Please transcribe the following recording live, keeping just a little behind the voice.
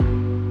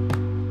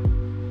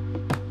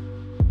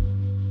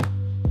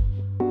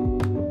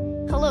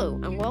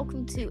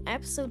welcome to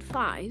episode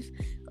 5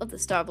 of the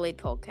Starblade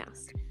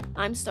Podcast.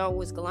 I'm Star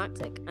Wars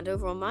Galactic, and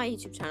over on my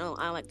YouTube channel,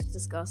 I like to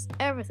discuss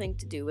everything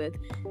to do with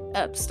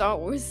Star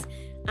Wars.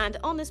 And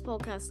on this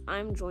podcast,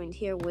 I'm joined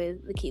here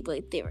with the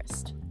Keyblade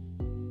Theorist.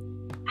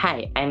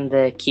 Hi, I'm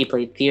the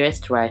Keyblade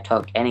Theorist, where I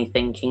talk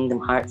anything Kingdom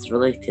Hearts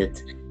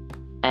related.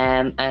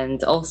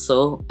 And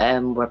also,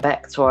 we're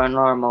back to our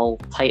normal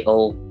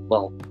title,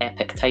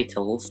 epic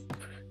titles,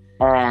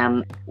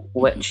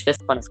 which this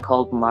one is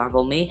called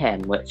Marvel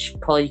Mayhem, which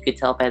probably you could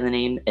tell by the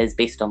name is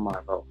based on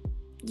Marvel.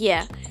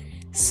 Yeah,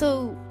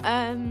 so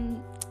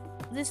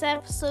this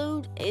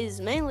episode is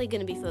mainly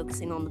going to be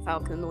focusing on the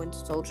Falcon and the Winter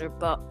Soldier,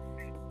 but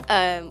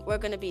we're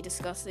going to be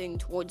discussing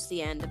towards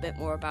the end a bit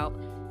more about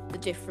the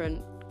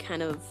different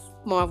kind of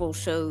Marvel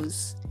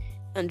shows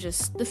and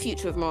just the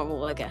future of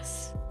Marvel, I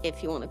guess,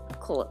 if you want to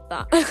call it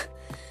that.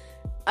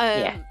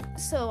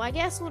 So I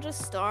guess we'll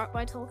just start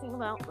by talking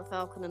about the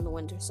Falcon and the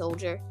Winter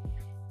Soldier.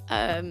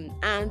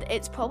 And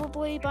it's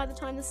probably, by the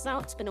time this is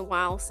out, it's been a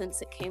while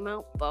since it came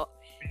out, but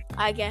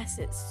I guess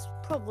it's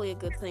probably a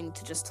good thing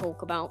to just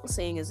talk about,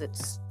 seeing as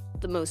it's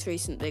the most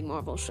recent big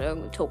Marvel show,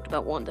 and we talked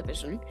about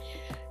WandaVision.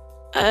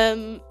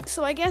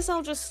 So I guess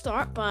I'll just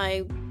start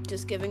by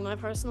just giving my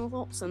personal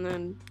thoughts, and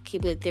then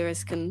Keyblade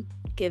Theorist can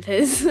give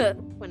his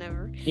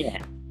whenever.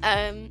 Yeah.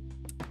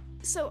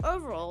 So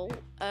overall,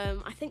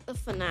 I think the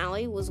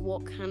finale was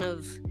what kind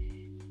of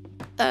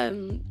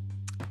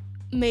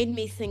made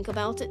me think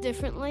about it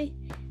differently.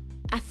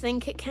 I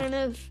think it kind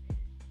of,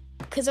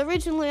 because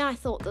originally I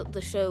thought that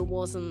the show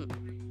wasn't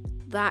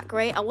that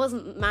great. I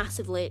wasn't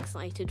massively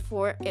excited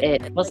for it.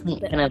 It wasn't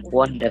kind of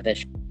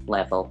WandaVision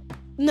level.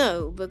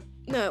 No,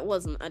 it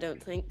wasn't, I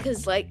don't think.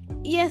 Because,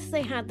 yes,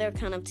 they had their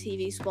kind of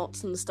TV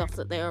spots and stuff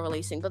that they were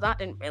releasing, but that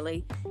didn't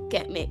really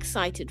get me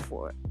excited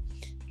for it.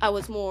 I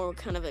was more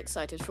kind of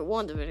excited for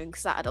WandaVision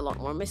because that had a lot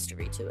more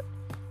mystery to it.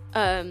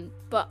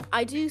 But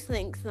I do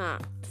think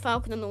that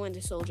Falcon and the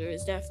Winter Soldier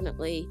is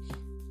definitely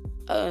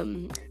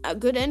a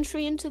good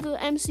entry into the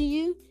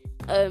MCU.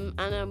 And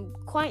I'm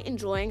quite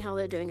enjoying how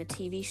they're doing a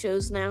TV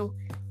shows now,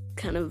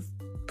 kind of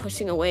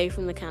pushing away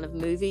from the kind of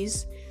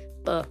movies,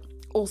 but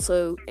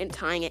also in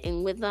tying it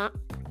in with that.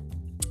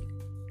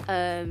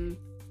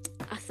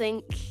 I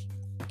think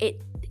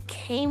it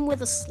came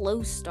with a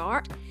slow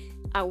start.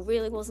 I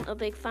really wasn't a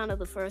big fan of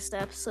the first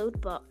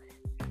episode, but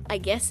I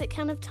guess it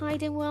kind of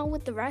tied in well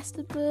with the rest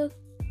of the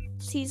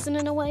season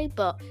in a way,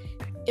 but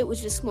it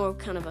was just more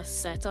kind of a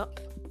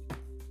setup,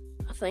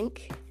 I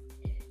think.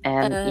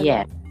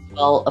 Yeah.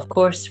 Well, of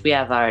course, we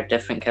have our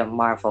different kind of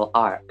Marvel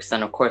arcs,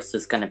 and of course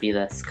there's going to be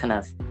this kind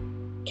of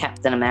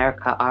Captain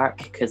America arc,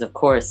 because of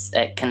course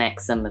it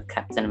connects them with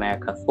Captain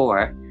America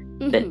 4,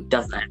 that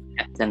doesn't have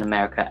Captain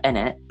America in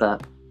it,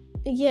 but...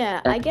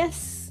 Yeah, I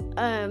guess,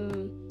 I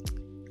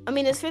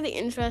mean, it's really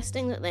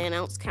interesting that they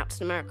announced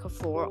Captain America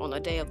 4 on a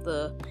day of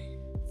the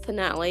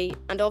finale,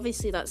 and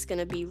obviously that's going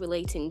to be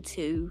relating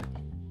to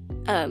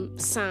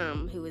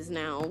Sam, who is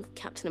now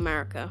Captain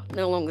America,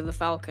 no longer the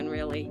Falcon,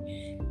 really.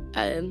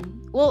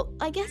 Well,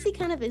 I guess he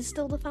kind of is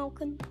still the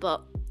Falcon,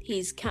 but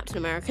he's Captain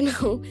America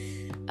now.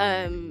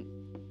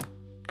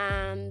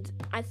 And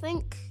I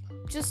think,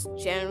 just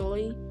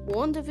generally,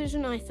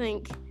 WandaVision, I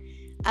think,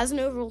 as an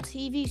overall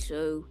TV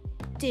show,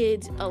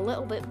 did a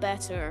little bit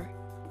better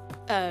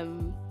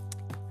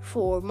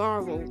for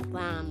Marvel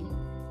than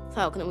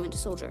Falcon and Winter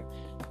Soldier.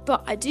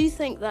 But I do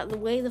think that the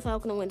way the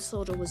Falcon and Winter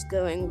Soldier was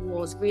going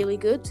was really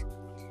good.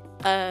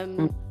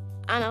 And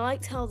I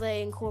liked how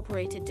they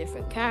incorporated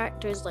different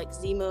characters like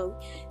Zemo,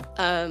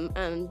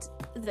 and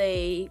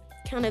they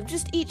kind of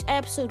just each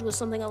episode was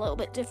something a little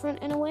bit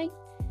different in a way.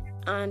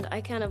 And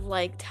I kind of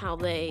liked how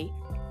they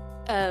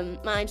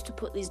managed to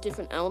put these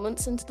different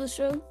elements into the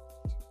show.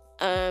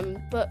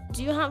 But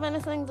do you have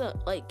anything that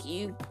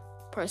you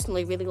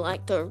personally really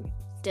liked or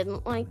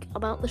didn't like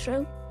about the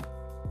show?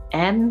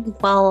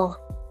 Well,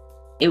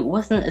 it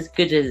wasn't as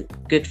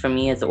good for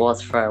me as it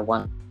was for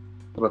one.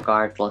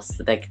 Regardless,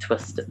 the big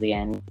twist at the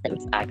end, it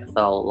was Agatha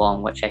all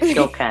along, which I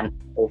still can't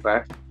get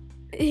over.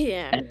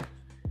 Yeah.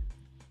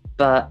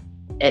 But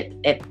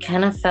it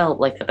kind of felt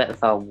like a bit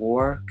of a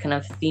war kind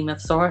of theme of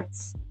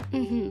sorts.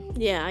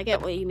 Yeah, I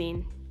get what you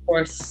mean.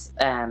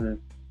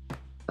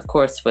 Of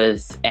course,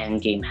 with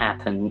Endgame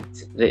happened,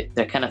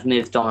 they kind of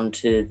moved on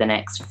to the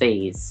next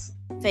phase.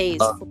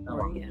 Phase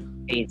 4, yeah.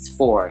 Phase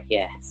 4,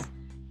 yes.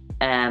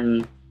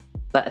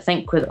 But I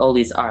think with all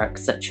these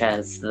arcs, such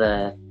as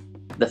the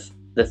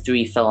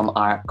 3-film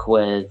arc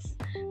with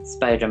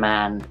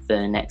Spider-Man,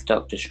 the next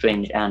Doctor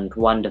Strange, and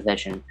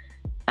WandaVision,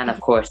 and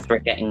of course we're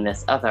getting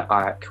this other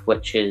arc,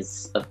 which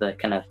is of the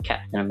kind of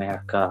Captain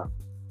America,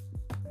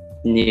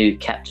 new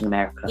Captain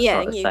America.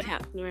 Yeah, new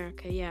Captain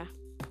America, yeah.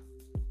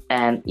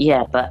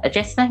 Yeah, but I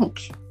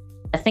think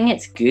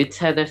it's good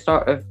how they're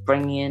sort of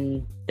bringing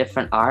in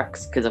different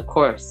arcs, because of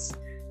course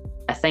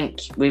I think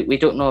we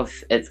don't know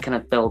if it's kind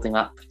of building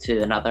up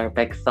to another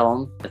big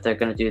film, if they're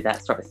going to do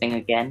that sort of thing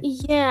again.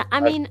 Yeah, I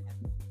mean,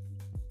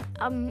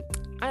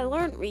 I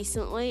learned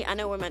recently, I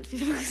know we're meant to be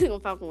focusing on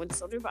Falcon and Winter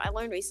Soldier, but I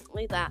learned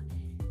recently that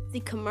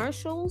the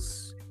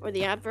commercials or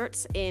the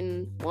adverts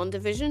in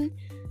WandaVision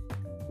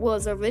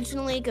was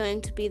originally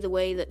going to be the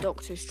way that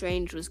Doctor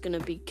Strange was going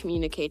to be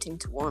communicating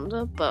to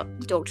Wanda,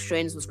 but Doctor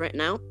Strange was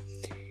written out.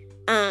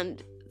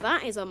 And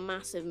that is a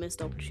massive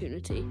missed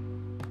opportunity.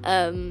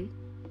 Not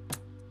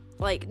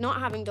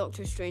having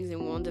Doctor Strange in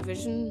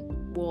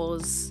WandaVision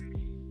was...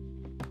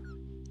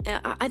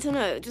 I don't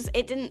know,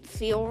 it didn't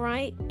feel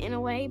right in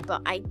a way,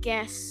 but I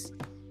guess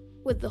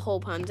with the whole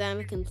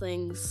pandemic and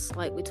things,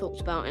 like we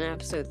talked about in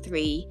episode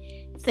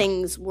 3,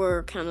 things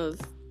were kind of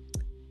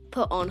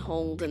put on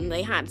hold and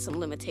they had some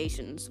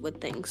limitations with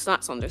things, so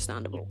that's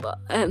understandable. But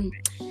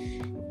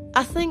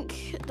I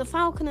think The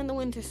Falcon and the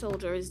Winter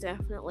Soldier is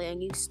definitely a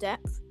new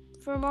step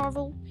for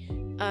Marvel.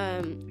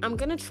 I'm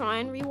gonna try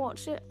and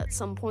rewatch it at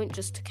some point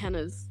just to kind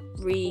of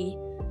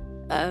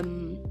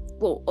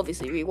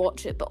obviously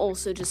rewatch it, but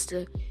also just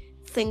to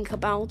think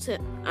about it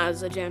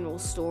as a general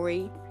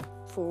story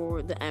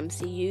for the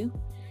MCU.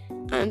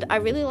 And I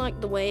really like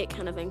the way it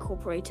kind of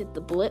incorporated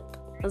the blip,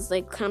 as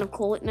they kind of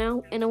call it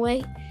now, in a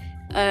way.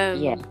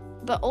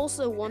 But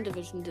also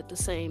WandaVision did the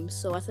same,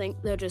 so I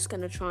think they're just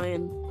going to try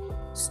and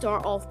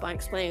start off by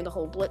explaining the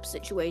whole blip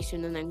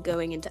situation and then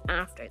going into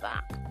after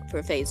that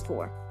for Phase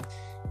 4.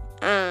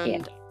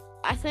 And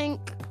I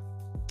think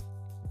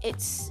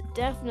it's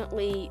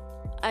definitely...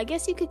 I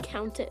guess you could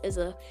count it as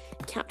a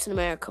Captain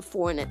America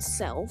 4 in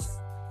itself,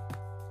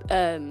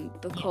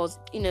 because,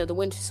 the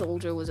Winter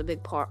Soldier was a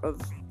big part of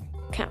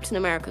Captain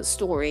America's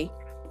story.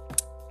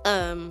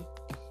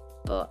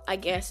 But I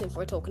guess if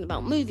we're talking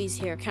about movies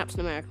here,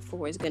 Captain America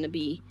 4 is going to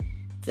be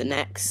the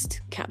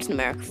next Captain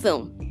America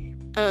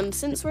film. And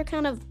since we're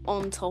kind of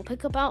on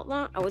topic about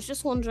that, I was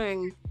just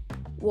wondering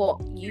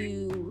what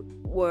you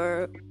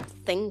were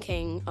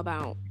thinking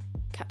about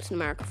Captain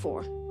America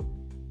 4.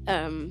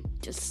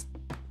 Just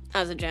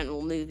as a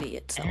general movie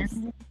itself.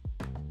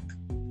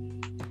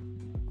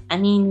 I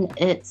mean,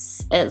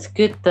 it's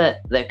good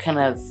that they're kind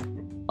of...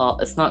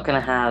 it's not going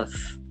to have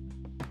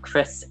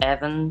Chris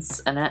Evans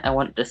in it. I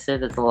want to say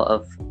there's a lot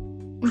of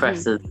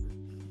Chris's...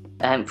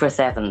 Chris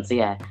Evans,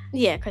 yeah.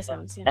 Yeah, Chris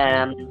Evans,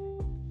 yeah.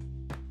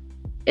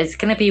 It's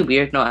going to be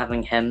weird not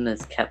having him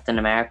as Captain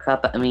America,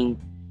 but I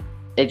mean,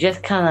 it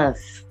just kind of...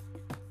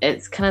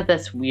 It's kind of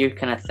this weird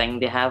kind of thing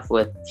they have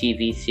with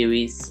TV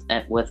series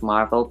with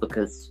Marvel,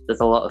 because there's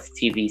a lot of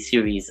TV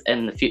series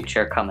in the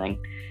future coming.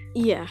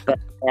 Yeah. But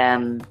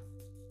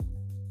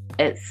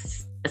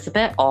it's a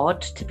bit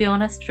odd, to be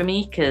honest, for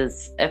me,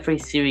 because every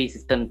series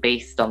has been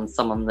based on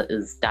someone that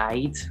has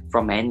died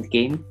from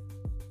Endgame.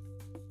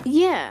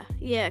 Yeah,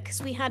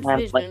 because we had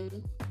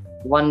Vision.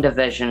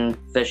 WandaVision,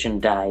 Vision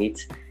died,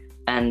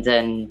 and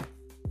then...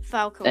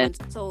 Falcon,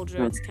 Winter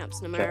Soldier, it's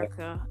Captain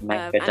America.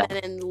 And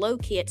then in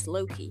Loki, it's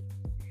Loki.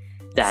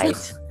 Died,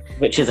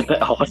 which is a bit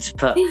odd,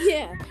 but...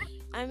 Yeah.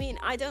 I mean,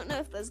 I don't know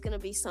if there's going to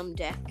be some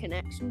death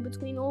connection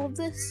between all of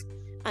this.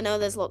 I know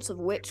there's lots of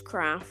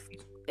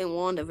witchcraft in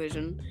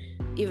WandaVision,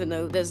 even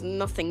though there's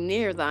nothing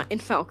near that in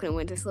Falcon and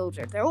Winter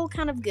Soldier. They're all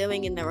kind of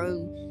going in their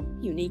own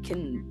unique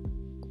and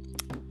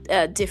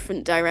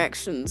different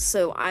directions,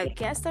 so I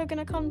guess they're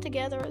going to come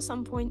together at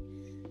some point.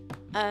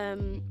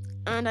 And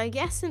I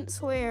guess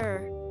since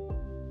we're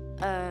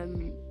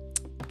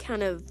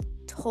kind of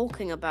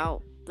talking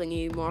about the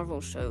new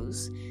Marvel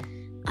shows,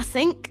 I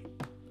think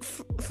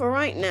for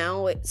right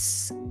now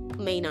it's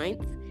May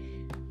 9th,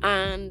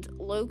 and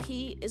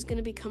Loki is going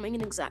to be coming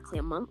in exactly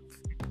a month.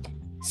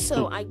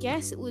 So I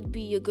guess it would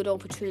be a good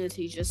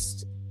opportunity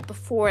just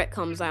before it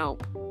comes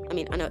out. I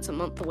mean, I know it's a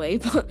month away,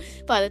 but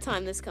by the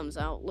time this comes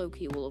out,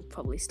 Loki will have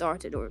probably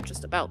started or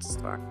just about to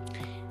start.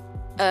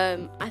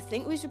 I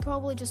think we should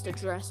probably just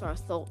address our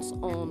thoughts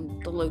on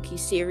the Loki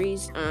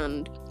series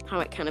and how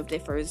it kind of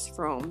differs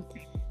from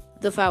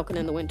the Falcon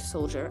and the Winter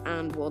Soldier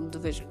and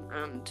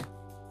WandaVision and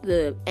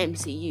the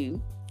MCU.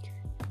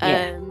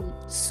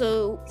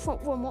 So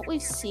from what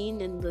we've seen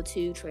in the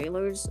two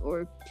trailers,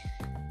 from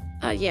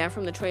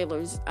the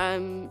trailers,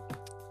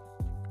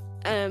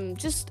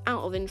 just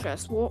out of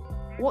interest,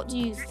 what do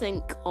you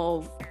think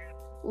of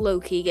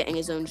Loki getting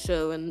his own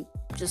show and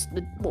just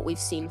what we've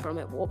seen from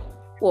it? What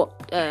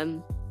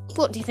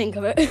do you think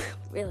of it,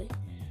 really?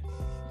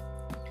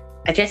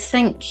 I just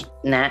think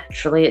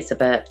naturally it's a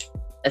bit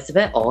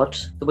odd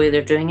the way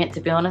they're doing it,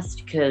 to be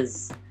honest,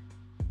 because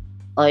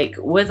like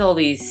with all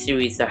these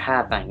series they're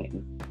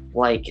having,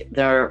 like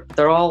they're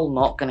all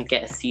not going to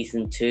get a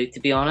season 2, to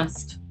be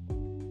honest.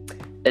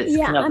 It's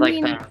kind of a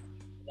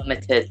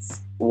limited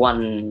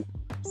one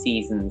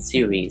season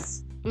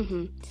series.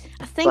 I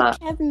think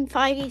Kevin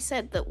Feige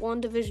said that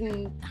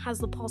WandaVision has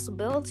the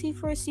possibility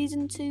for a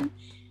season 2.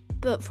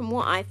 But from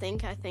what I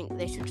think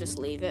they should just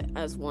leave it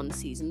as one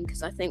season,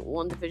 because I think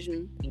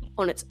WandaVision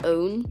on its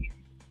own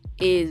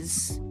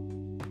is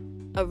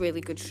a really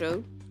good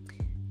show.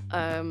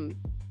 And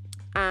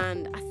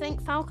I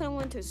think Falcon and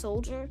Winter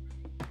Soldier,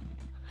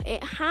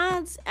 it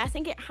has a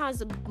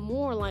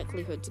more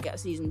likelihood to get a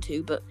season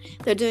 2, but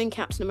they're doing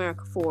Captain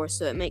America 4,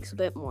 so it makes a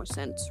bit more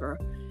sense for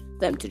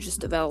them to just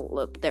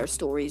develop their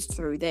stories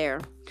through there.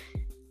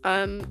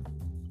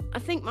 I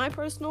think my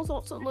personal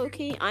thoughts on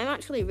Loki, I'm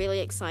actually really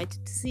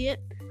excited to see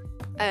it.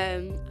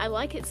 I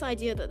like its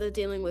idea that they're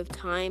dealing with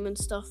time and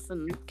stuff,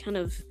 and kind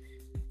of,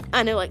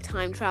 I know like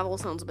time travel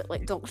sounds a bit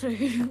like Doctor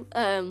Who,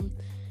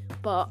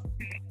 but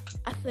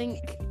I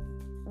think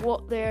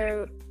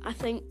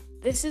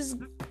this is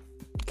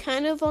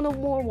kind of on a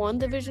more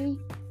WandaVision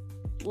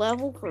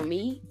level for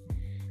me.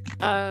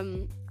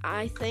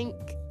 I think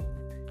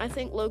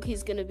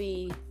Loki's gonna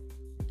be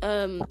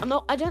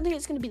I don't think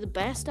it's gonna be the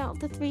best out of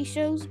the 3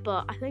 shows,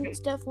 but I think it's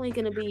definitely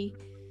gonna be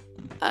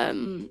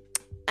an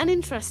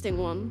interesting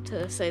one,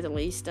 to say the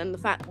least. And the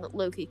fact that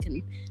Loki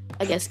can,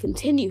 I guess,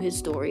 continue his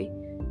story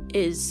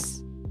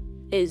is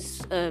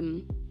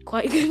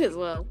quite good as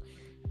well.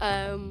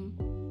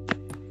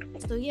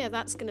 So yeah,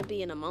 that's gonna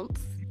be in a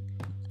month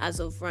as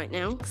of right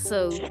now.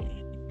 So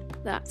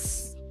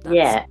that's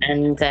yeah,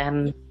 and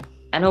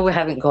I know we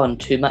haven't gone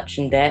too much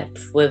in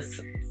depth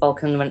with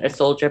Falcon and Winter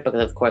Soldier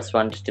because, of course, we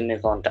wanted to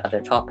move on to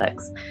other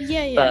topics.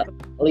 Yeah. But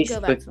at least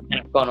we've kind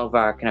of gone over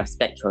our kind of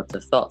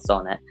speculative thoughts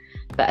on it.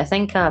 But I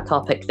think a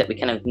topic that we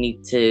kind of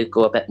need to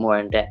go a bit more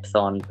in depth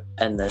on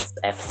in this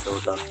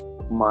episode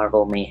of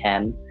Marvel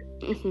Mayhem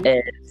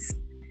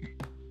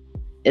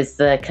is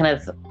the kind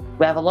of,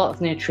 we have a lot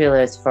of new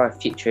trailers for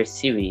future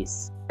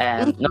series.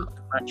 Not so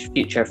much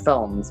future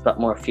films, but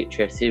more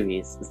future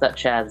series,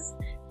 such as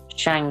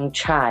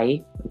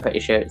Shang-Chi, I'm pretty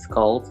sure it's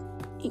called.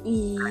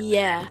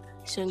 Yeah,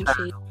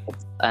 Shang-Chi.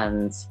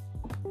 And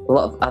a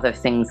lot of other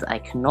things that I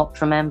cannot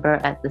remember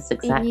at this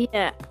exact...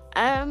 Yeah,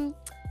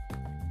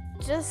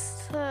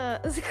 just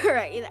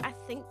correct, I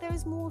think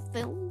there's more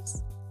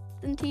films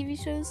than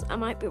TV shows. I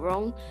might be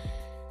wrong.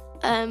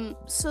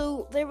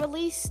 So they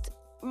released,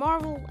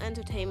 Marvel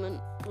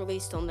Entertainment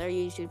released on their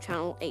YouTube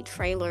channel a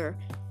trailer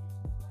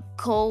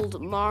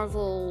called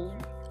Marvel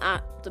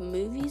at the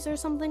Movies or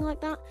something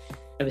like that.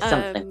 It was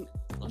something.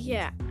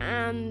 Yeah,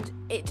 and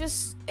it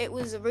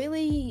was a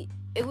really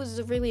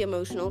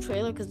emotional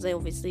trailer because they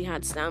obviously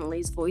had Stan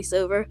Lee's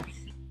voiceover.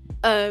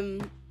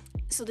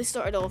 So they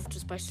started off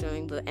just by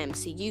showing the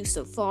MCU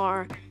so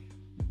far,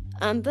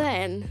 and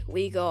then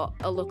we got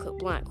a look at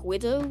Black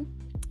Widow,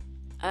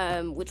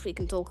 which we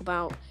can talk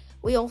about.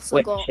 We also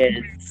Which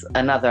is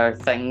another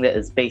thing that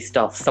is based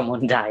off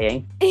someone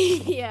dying.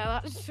 Yeah,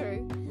 that's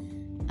true.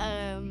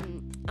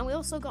 And we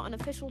also got an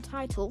official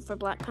title for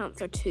Black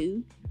Panther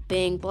 2,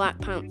 being Black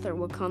Panther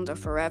Wakanda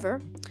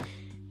Forever.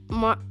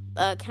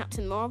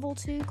 Captain Marvel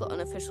 2 got an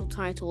official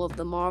title of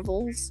The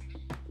Marvels.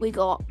 We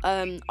got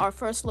our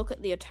first look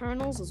at the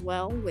Eternals as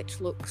well, which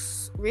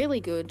looks really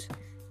good.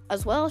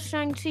 As well as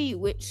Shang-Chi,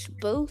 which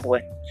both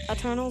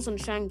Eternals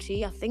and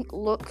Shang-Chi, I think,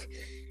 look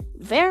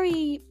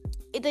very...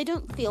 They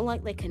don't feel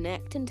like they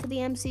connect into the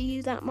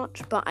MCU that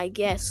much, but I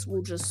guess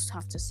we'll just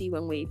have to see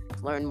when we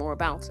learn more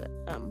about it.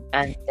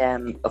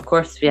 And of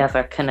course, we have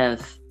our kind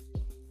of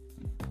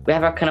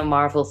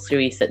Marvel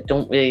series that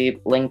don't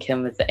really link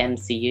in with the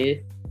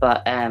MCU,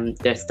 but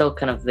they're still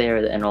kind of there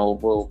and all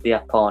will be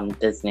up on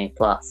Disney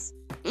Plus.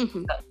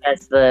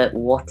 There's the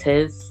What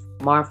If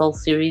Marvel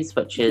series,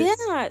 which is...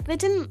 Yeah, they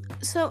didn't...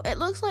 So it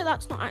looks like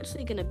that's not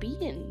actually going to be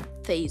in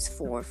Phase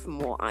 4 from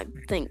what I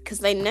think, because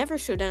they never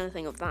showed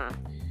anything of that.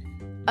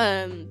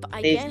 But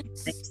I guess...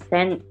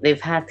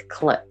 They've had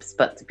clips,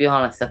 but to be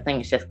honest, I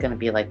think it's just going to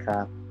be like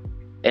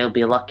it'll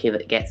be lucky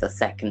that it gets a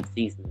second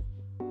season.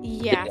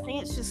 Yeah, I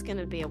think it's just going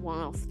to be a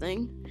one-off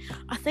thing.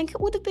 I think it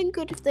would have been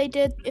good if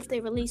they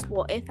released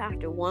What If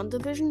after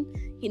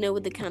WandaVision,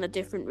 with the kind of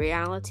different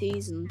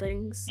realities and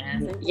things. I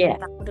think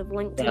that would have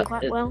linked in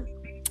quite well.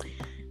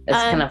 It's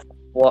kind of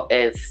what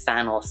if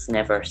Thanos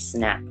never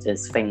snapped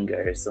his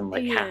fingers and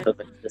half of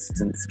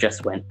existence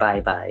just went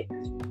bye-bye.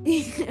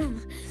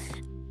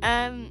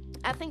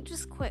 I think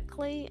just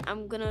quickly,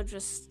 I'm gonna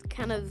just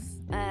kind of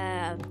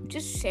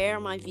just share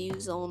my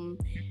views on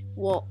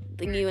what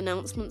the new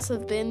announcements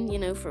have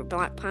been, for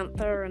Black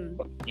Panther and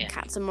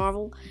Captain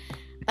Marvel.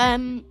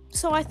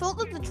 So I thought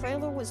that the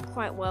trailer was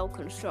quite well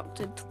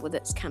constructed with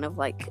its kind of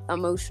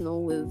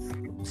emotional with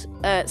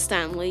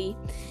Stan Lee.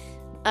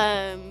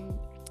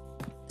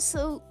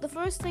 So the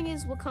first thing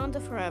is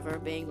Wakanda Forever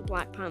being the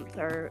Black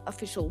Panther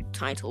official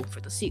title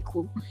for the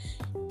sequel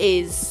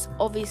is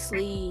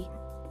obviously,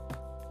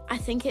 I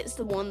think it's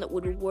the one that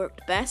would have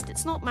worked best.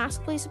 It's not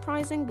massively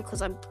surprising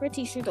because I'm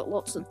pretty sure that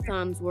lots of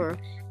fans were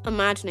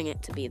imagining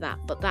it to be that,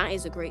 but that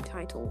is a great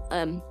title.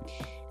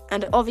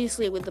 And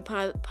obviously with the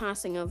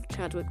passing of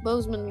Chadwick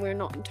Boseman, we're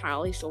not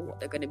entirely sure what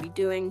they're going to be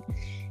doing.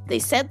 They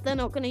said they're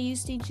not going to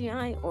use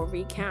CGI or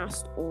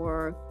recast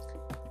or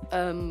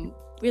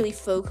really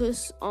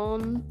focus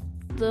on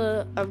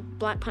the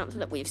Black Panther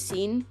that we've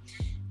seen.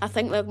 I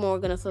think they're more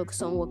going to focus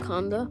on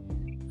Wakanda.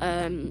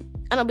 And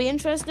it'll be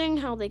interesting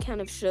how they kind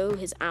of show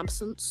his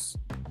absence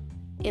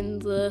in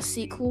the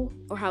sequel,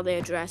 or how they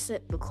address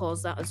it,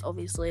 because that is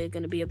obviously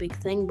going to be a big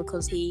thing,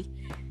 because he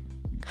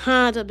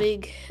had a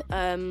big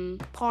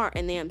part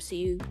in the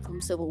MCU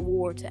from Civil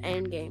War to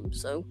Endgame.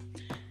 So,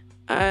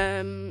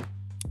 in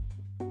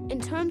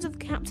terms of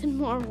Captain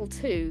Marvel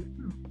 2,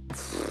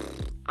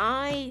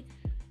 I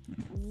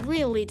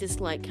really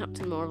dislike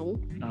Captain Marvel.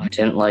 I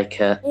didn't like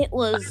it. It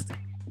was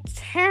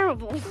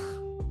terrible.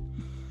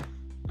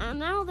 And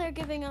now they're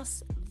giving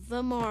us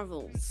the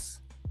Marvels.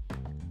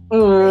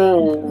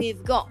 Mm.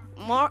 We've got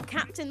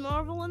Captain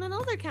Marvel and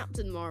another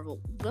Captain Marvel,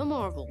 the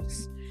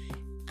Marvels.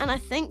 And I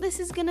think this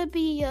is gonna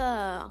be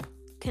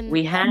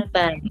We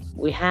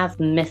have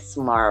Miss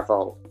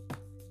Marvel.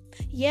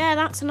 Yeah,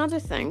 that's another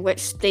thing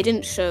which they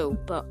didn't show,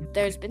 but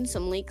there's been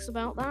some leaks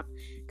about that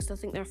because I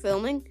think they're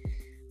filming.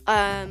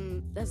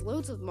 There's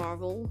loads of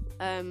Marvels.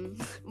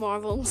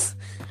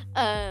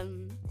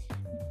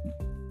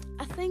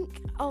 I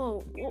think.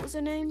 Oh, what was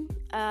her name?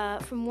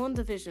 From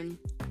WandaVision.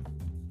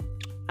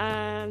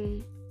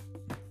 I'm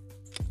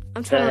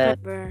trying to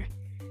remember.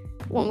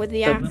 One with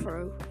the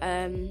afro.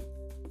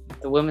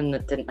 The woman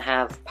that didn't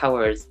have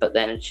powers, but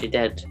then she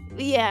did.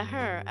 Yeah,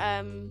 her.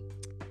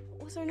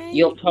 What was her name?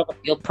 You'll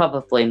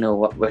probably know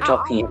what we're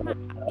talking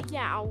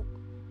about.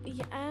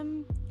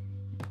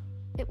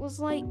 It was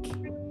like,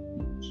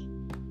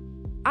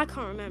 I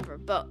can't remember,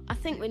 but I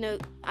think we know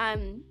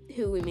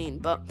who we mean.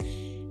 But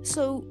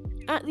so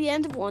at the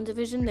end of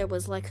WandaVision, there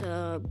was like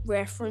a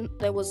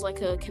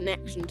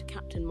connection to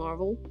Captain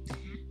Marvel.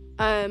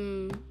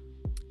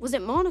 Was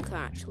it Monica,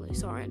 actually?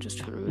 Sorry, I'm just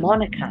trying to remember.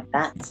 Monica,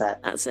 that's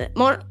it.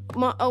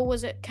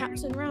 Was it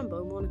Captain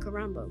Rambo? Monica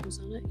Rambo, was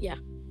that it? Yeah,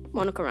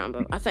 Monica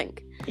Rambo, I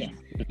think. Yeah.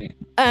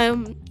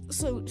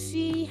 So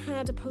she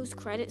had a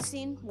post-credit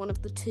scene, one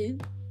of the two,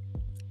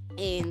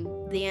 in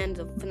the end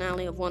of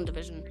finale of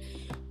WandaVision,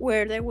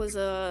 where there was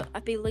I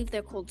believe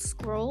they're called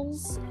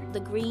Skrulls,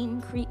 the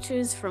green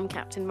creatures from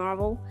Captain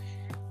Marvel.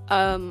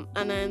 And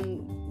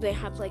then they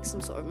had like some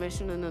sort of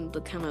mission, and then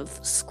the kind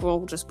of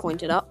scroll just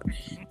pointed up.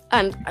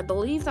 And I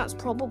believe that's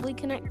probably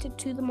connected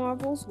to the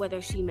Marvels,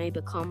 whether she may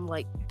become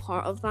like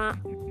part of that.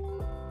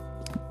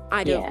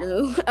 I don't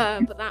know,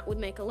 but that would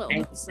make a little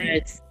bit of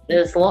sense.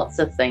 There's lots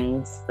of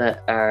things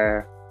that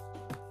are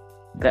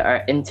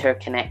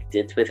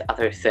interconnected with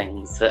other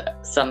things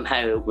that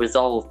somehow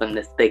resolve in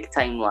this big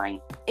timeline.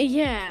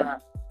 Yeah.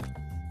 But,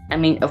 I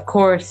mean, of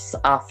course,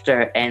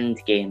 after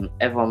Endgame,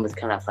 everyone was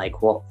kind of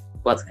like,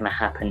 what's going to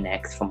happen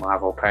next for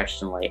Marvel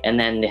personally? And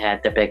then they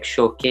had the big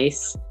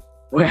showcase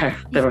where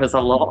there was a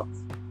lot.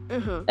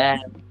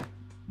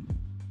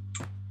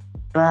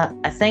 But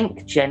I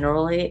think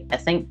generally,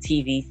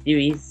 TV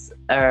series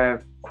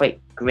are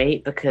quite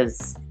great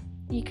because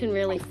you can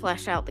really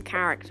flesh out the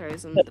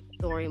characters and the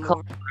story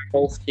more.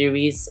 Marvel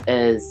series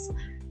is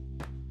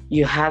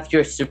you have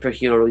your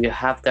superhero, you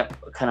have their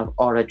kind of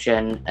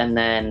origin, and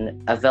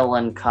then a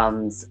villain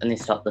comes and they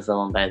stop the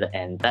villain by the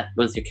end. That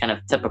was your kind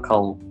of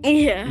typical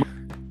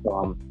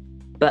film.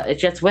 But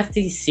it's just with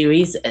these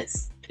series, it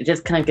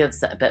just kind of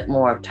gives it a bit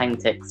more time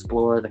to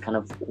explore the kind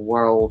of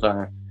world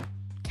or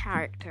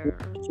character,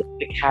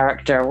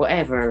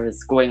 whatever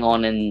is going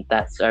on in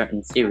that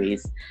certain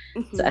series.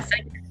 So I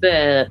think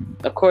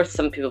of course,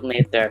 some people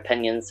made their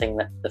opinions saying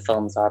that the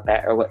films are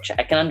better, which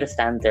I can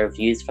understand their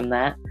views from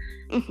that.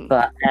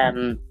 But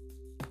I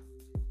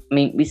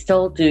mean, we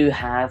still do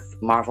have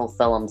Marvel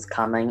films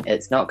coming.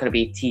 It's not going to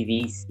be a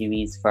TV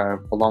series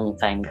for a long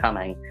time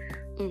coming,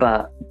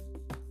 but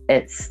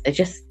it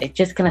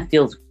just kind of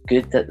feels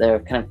good that they're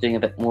kind of doing a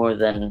bit more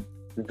than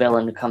the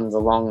villain comes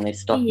along and they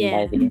stop him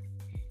by the end.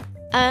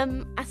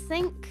 I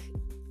think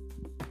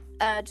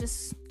I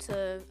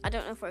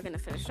don't know if we're going to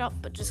finish up,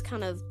 but just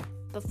kind of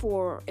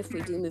before, if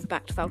we do move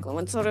back to Falcon and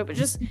Winter Soldier, but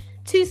just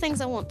two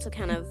things I want to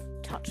kind of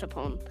touch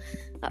upon.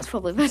 That's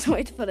probably the better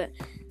way to put it.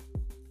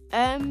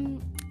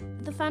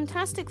 The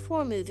Fantastic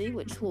Four movie,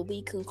 which will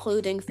be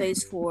concluding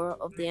Phase 4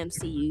 of the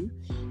MCU,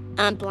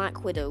 and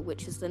Black Widow,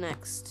 which is the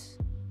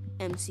next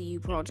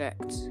MCU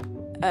project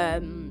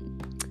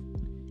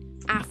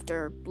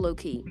after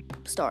Loki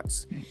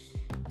starts.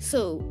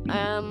 So,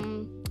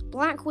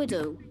 Black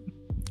Widow,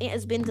 it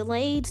has been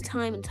delayed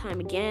time and time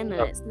again,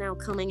 and it's now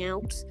coming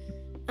out.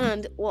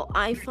 And what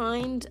I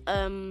find,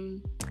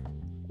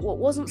 what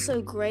wasn't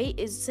so great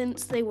is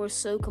since they were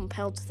so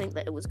compelled to think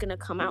that it was going to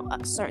come out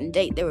at a certain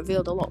date, they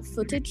revealed a lot of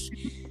footage,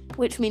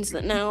 which means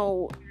that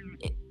now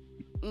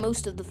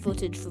most of the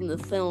footage from the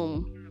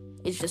film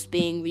is just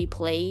being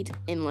replayed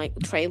in like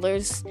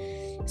trailers,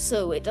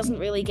 so it doesn't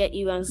really get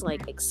you as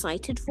like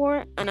excited for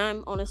it, and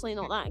I'm honestly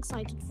not that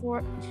excited for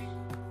it.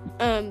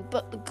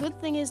 But the good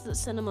thing is that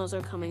cinemas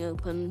are coming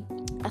open.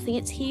 I think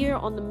it's here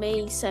on the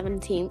May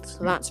 17th,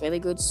 so that's really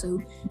good.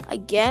 So I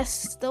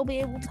guess they'll be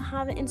able to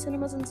have it in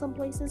cinemas in some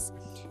places,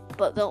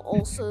 but they'll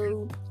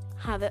also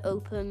have it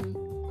open.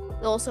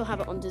 They'll also have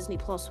it on Disney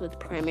Plus with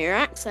Premier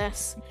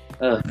Access,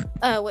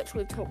 which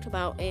we've talked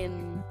about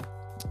in.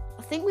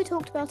 I think we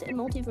talked about it in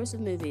Multiverse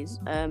of Movies.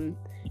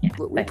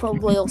 But we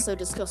probably also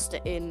discussed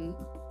it in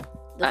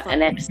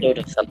an episode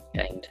of some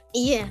kind.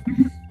 Yeah,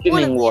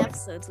 one of the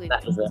episodes we've.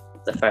 That was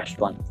the first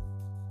one.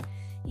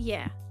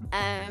 Yeah.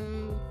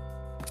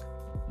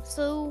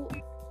 So,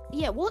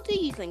 yeah, what do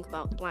you think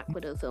about the Black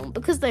Widow film?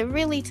 Because they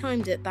really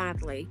timed it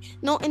badly.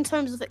 Not in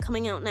terms of it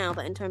coming out now,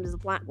 but in terms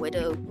of Black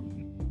Widow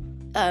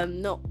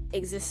not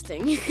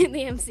existing in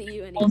the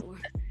MCU anymore.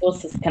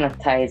 This kind of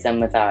ties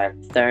in with our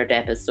third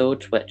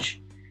episode,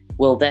 which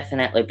will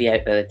definitely be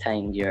out by the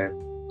time you're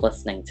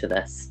listening to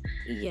this.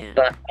 Yeah.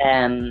 But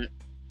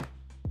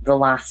the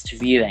last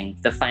viewing,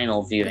 the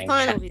final viewing. The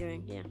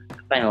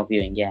final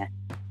viewing, yeah.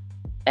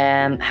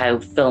 How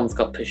films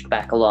got pushed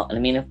back a lot. And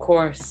I mean, of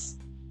course,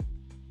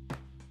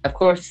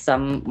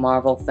 some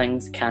Marvel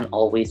things can't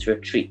always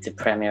retreat to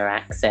Premier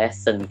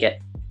Access and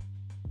get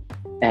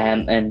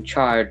and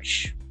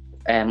charge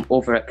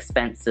over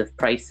expensive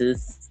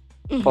prices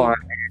for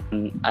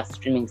a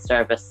streaming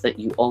service that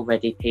you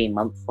already pay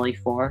monthly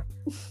for.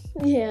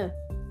 Yeah.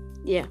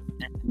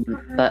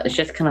 But it's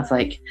just kind of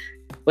like,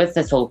 with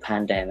this whole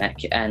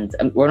pandemic, and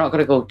we're not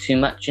going to go too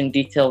much in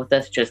detail with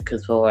this just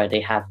because we already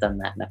have done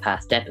that in a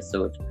past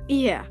episode.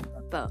 Yeah,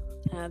 but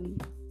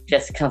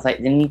just kind of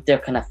like, they need their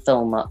kind of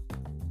cinema.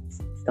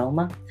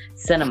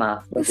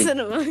 Cinema,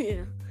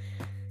 yeah.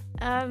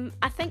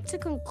 I think to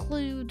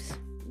conclude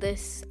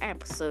this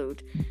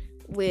episode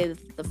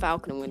with the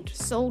Falcon and Winter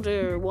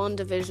Soldier,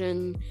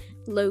 WandaVision,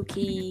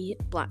 Loki,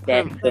 Black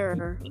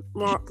Panther,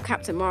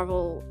 Captain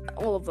Marvel,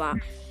 all of that,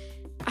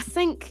 I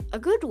think a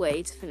good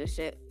way to finish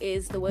it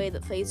is the way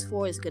that Phase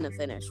 4 is going to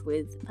finish,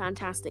 with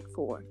Fantastic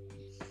Four.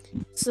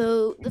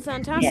 So, the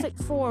Fantastic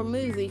Four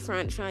movie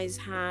franchise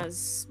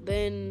has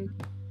been...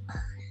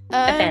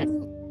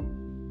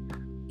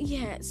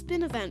 it's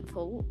been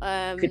eventful.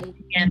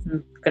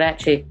 Could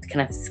actually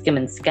kind of skim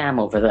and scam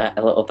over that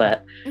a little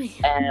bit.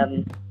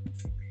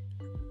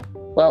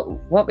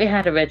 Well, what we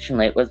had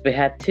originally was we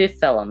had 2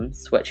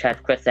 films which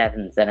had Chris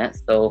Evans in it,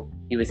 so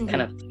he was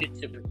kind of 2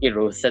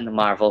 superheroes in the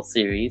Marvel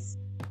series,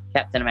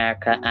 Captain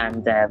America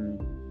and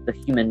the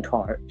Human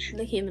Torch.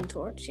 The Human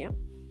Torch, yeah.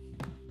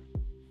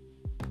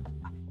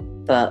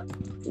 But,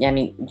 yeah, I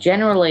mean,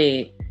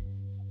 generally,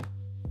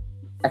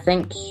 I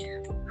think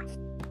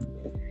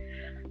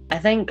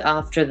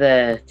after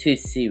the 2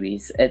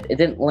 series, it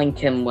didn't link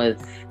him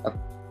with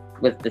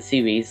the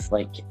series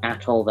like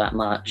at all that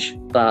much,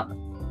 but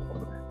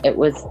it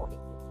was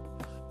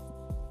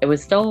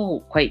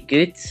still quite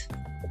good.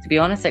 To be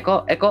honest, it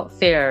got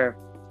fair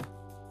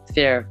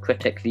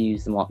critic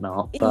views and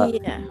whatnot. But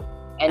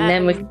and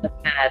then we kind of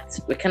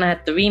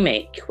had the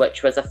remake,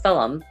 which was a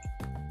film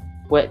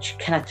which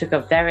kind of took a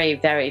very,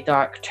 very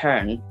dark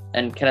turn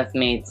and kind of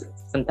made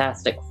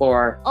Fantastic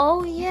Four.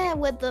 Oh yeah,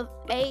 with the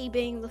A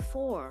being the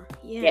 4.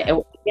 Yeah,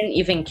 it didn't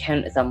even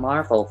count as a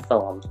Marvel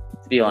film,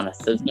 to be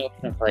honest. There's no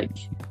kind of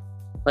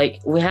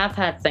like we have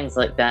had things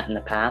like that in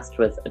the past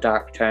with a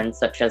dark turn,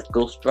 such as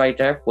Ghost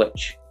Rider,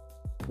 which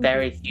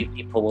very few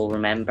people will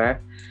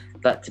remember.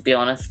 But to be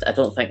honest, I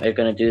don't think they're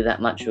going to do that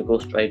much with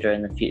Ghost Rider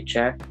in the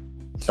future.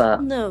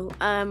 But no,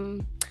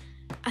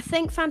 I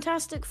think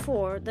Fantastic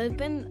Four, I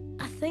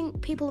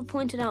think people have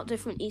pointed out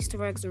different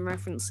Easter eggs and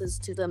references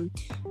to them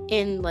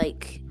in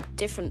like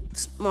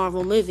different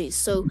Marvel movies.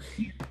 So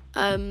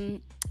I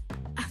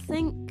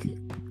think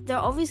they're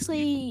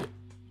obviously,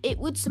 it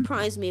would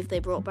surprise me if they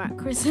brought back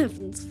Chris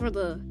Evans for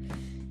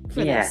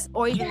this,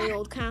 or even the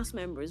old cast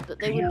members, but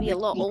they would be a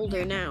lot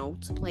older now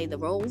to play the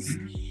roles.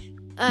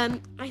 I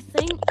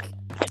think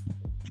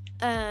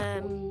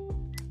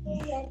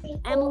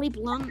Emily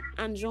Blunt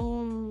and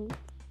John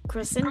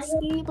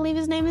Krasinski, I believe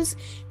his name is,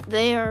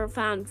 they are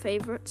fan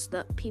favorites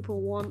that people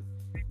want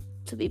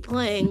to be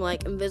playing,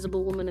 like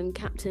Invisible Woman and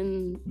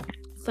Captain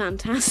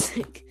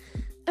Fantastic.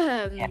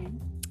 I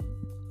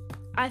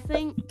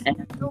think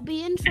it'll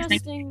be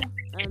interesting.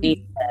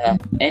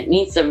 It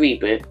needs a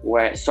reboot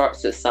where it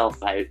sorts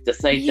itself out,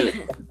 decide if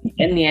it's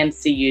in the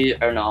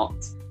MCU or not.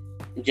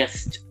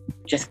 Just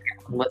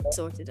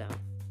sort it out.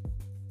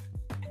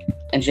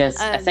 And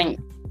I think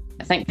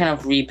kind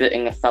of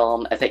rebooting a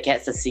film, if it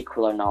gets a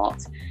sequel or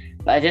not.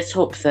 But I just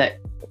hope that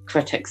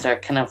critics are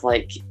kind of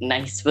like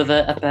nice with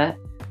it a bit.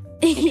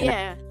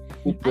 Yeah.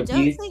 I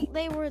don't think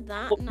they were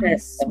that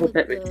nice with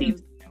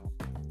the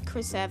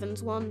Chris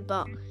Evans one,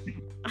 but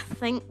I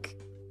think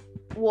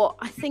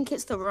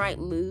it's the right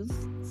move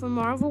for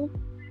Marvel.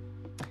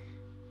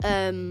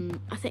 I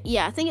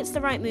think it's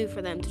the right move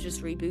for them to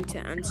just reboot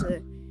it and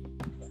to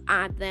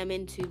add them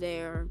into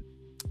their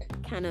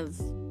kind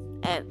of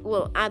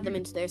add them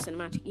into their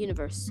cinematic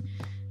universe.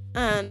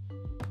 And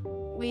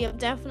we have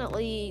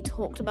definitely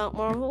talked about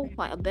Marvel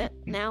quite a bit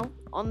now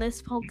on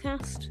this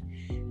podcast.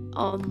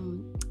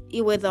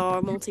 With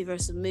our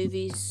multiverse of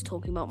movies,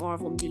 talking about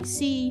Marvel and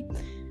DC.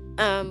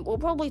 We'll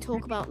probably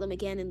talk about them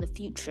again in the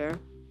future.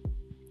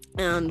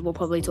 And we'll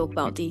probably talk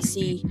about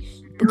DC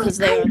because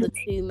they are the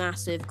 2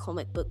 massive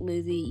comic book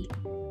movie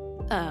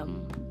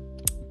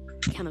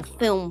kind of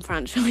film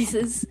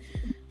franchises.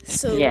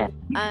 So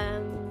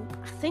I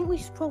think we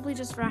should probably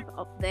just wrap it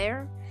up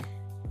there.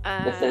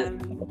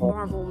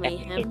 Marvel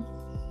Mayhem,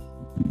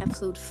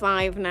 episode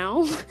 5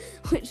 now,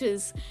 which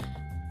is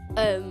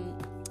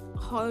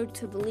hard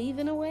to believe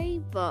in a way,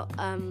 but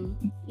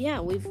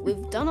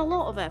we've done a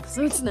lot of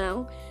episodes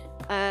now,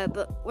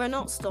 but we're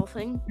not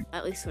stopping.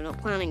 At least we're not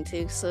planning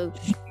to. So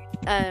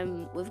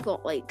we've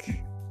got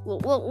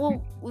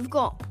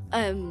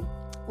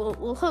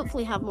we'll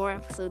hopefully have more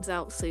episodes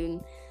out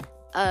soon.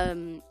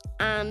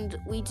 And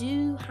we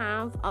do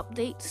have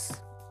updates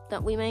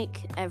that we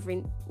make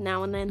every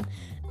now and then.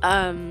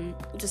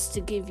 just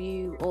to give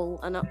you all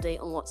an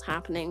update on what's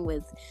happening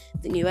with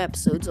the new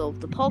episodes of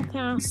the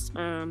podcast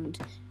and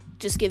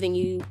just giving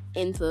you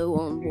info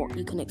on what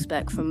you can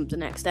expect from the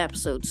next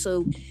episode.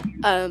 So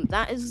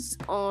that is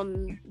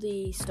on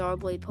the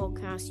Starblade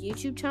Podcast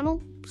YouTube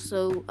channel.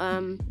 So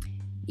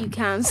you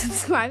can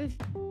subscribe.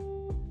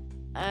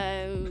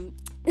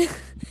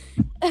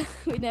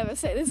 We never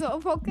say this on a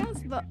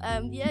podcast, but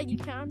yeah, you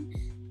can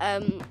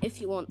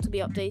if you want to be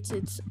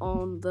updated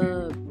on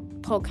the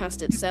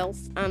podcast itself,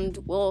 and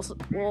we'll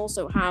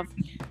also have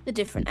the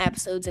different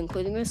episodes,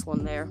 including this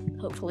one there,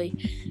 hopefully.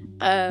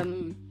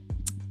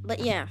 But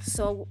yeah,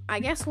 so I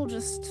guess we'll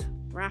just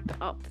wrap it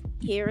up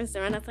here. Is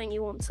there anything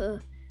you want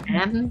to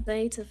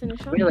say to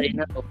finish up? Really,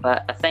 no,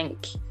 but I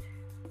think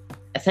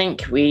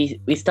we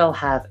still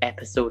have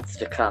episodes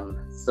to come,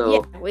 so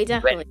yeah, we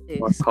definitely do.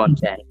 More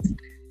content.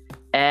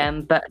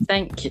 But I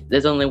think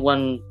there's only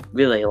one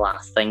really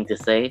last thing to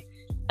say,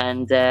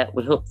 and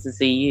we hope to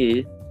see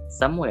you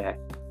somewhere.